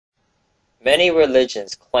Many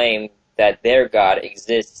religions claim that their God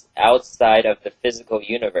exists outside of the physical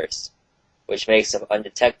universe, which makes him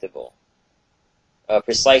undetectable.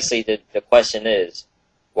 Precisely the question is,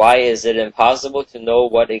 why is it impossible to know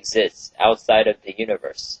what exists outside of the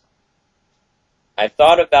universe? I've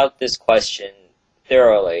thought about this question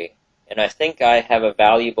thoroughly, and I think I have a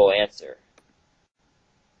valuable answer.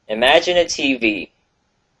 Imagine a TV.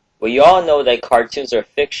 We all know that cartoons are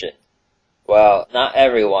fiction. Well, not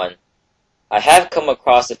everyone. I have come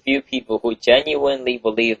across a few people who genuinely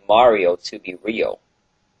believe Mario to be real,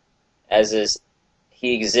 as is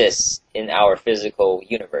he exists in our physical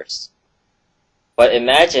universe. But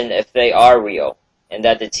imagine if they are real, and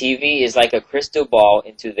that the TV is like a crystal ball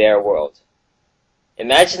into their world.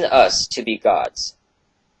 Imagine us to be gods.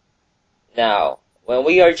 Now, when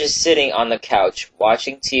we are just sitting on the couch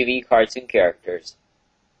watching TV cartoon characters,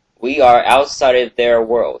 we are outside of their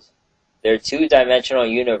world, their two-dimensional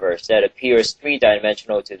universe that appears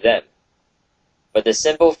three-dimensional to them. But the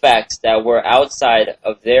simple fact that we're outside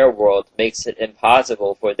of their world makes it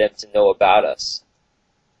impossible for them to know about us.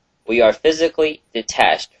 We are physically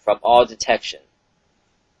detached from all detection.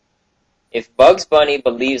 If Bugs Bunny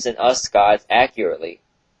believes in us gods accurately,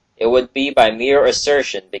 it would be by mere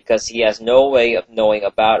assertion because he has no way of knowing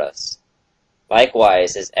about us.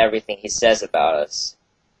 Likewise is everything he says about us.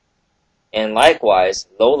 And likewise,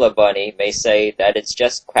 Lola Bunny may say that it's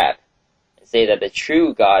just crap, and say that the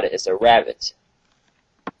true God is a rabbit.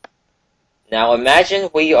 Now imagine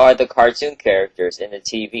we are the cartoon characters in the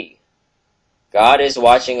TV. God is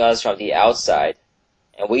watching us from the outside,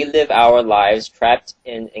 and we live our lives trapped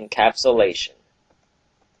in encapsulation.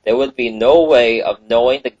 There would be no way of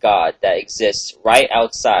knowing the God that exists right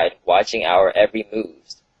outside watching our every move.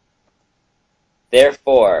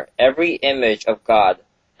 Therefore, every image of God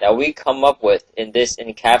that we come up with in this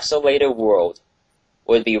encapsulated world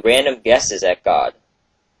would be random guesses at God.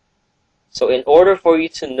 So in order for you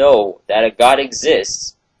to know that a God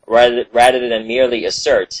exists, rather than merely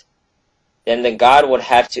assert, then the God would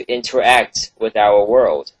have to interact with our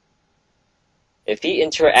world. If he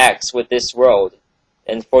interacts with this world,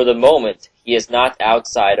 then for the moment he is not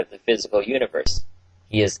outside of the physical universe.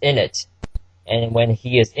 He is in it. And when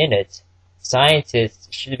he is in it, scientists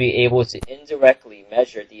should be able to indirectly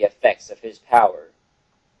measure the effects of his power.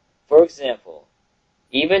 For example,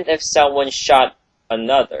 even if someone shot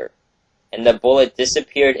another, and the bullet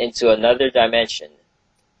disappeared into another dimension,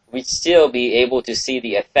 we'd still be able to see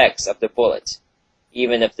the effects of the bullet,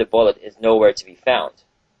 even if the bullet is nowhere to be found.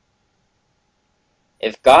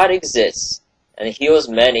 If God exists and heals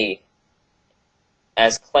many,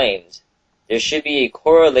 as claimed, there should be a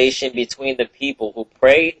correlation between the people who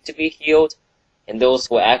pray to be healed and those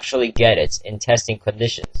who actually get it in testing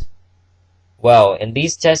conditions. Well, in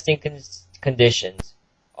these testing conditions,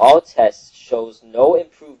 all tests shows no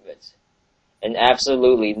improvement and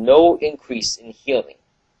absolutely no increase in healing.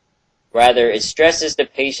 Rather, it stresses the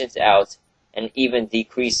patients out and even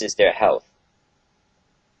decreases their health.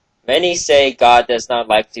 Many say God does not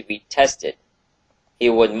like to be tested. He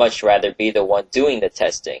would much rather be the one doing the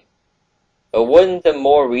testing. But wouldn't the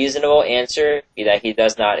more reasonable answer be that he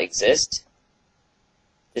does not exist?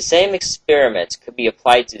 The same experiment could be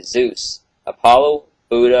applied to Zeus, Apollo,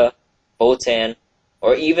 Buddha, Wotan,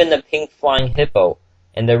 or even the pink flying hippo,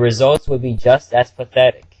 and the results would be just as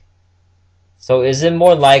pathetic. So is it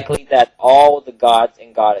more likely that all the gods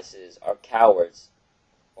and goddesses are cowards,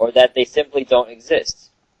 or that they simply don't exist?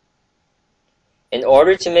 In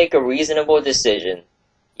order to make a reasonable decision,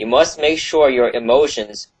 you must make sure your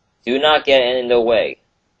emotions do not get in the way.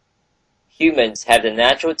 Humans have the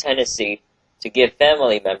natural tendency to give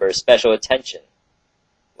family members special attention.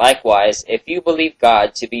 Likewise, if you believe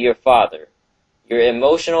God to be your father, your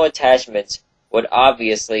emotional attachment would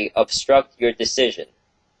obviously obstruct your decision.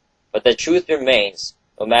 But the truth remains,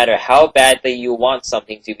 no matter how badly you want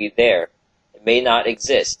something to be there, it may not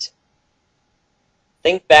exist.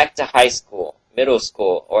 Think back to high school, middle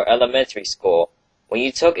school, or elementary school when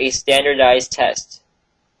you took a standardized test.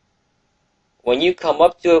 When you come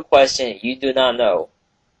up to a question you do not know,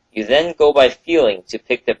 you then go by feeling to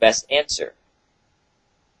pick the best answer.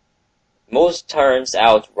 Most turns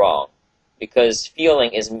out wrong, because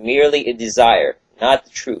feeling is merely a desire, not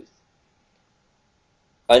the truth.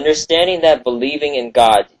 Understanding that believing in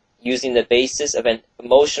God using the basis of an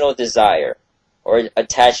emotional desire or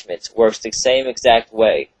attachment works the same exact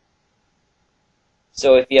way.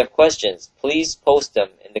 So if you have questions, please post them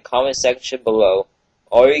in the comment section below,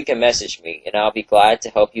 or you can message me and I'll be glad to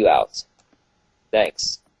help you out.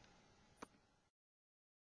 Thanks.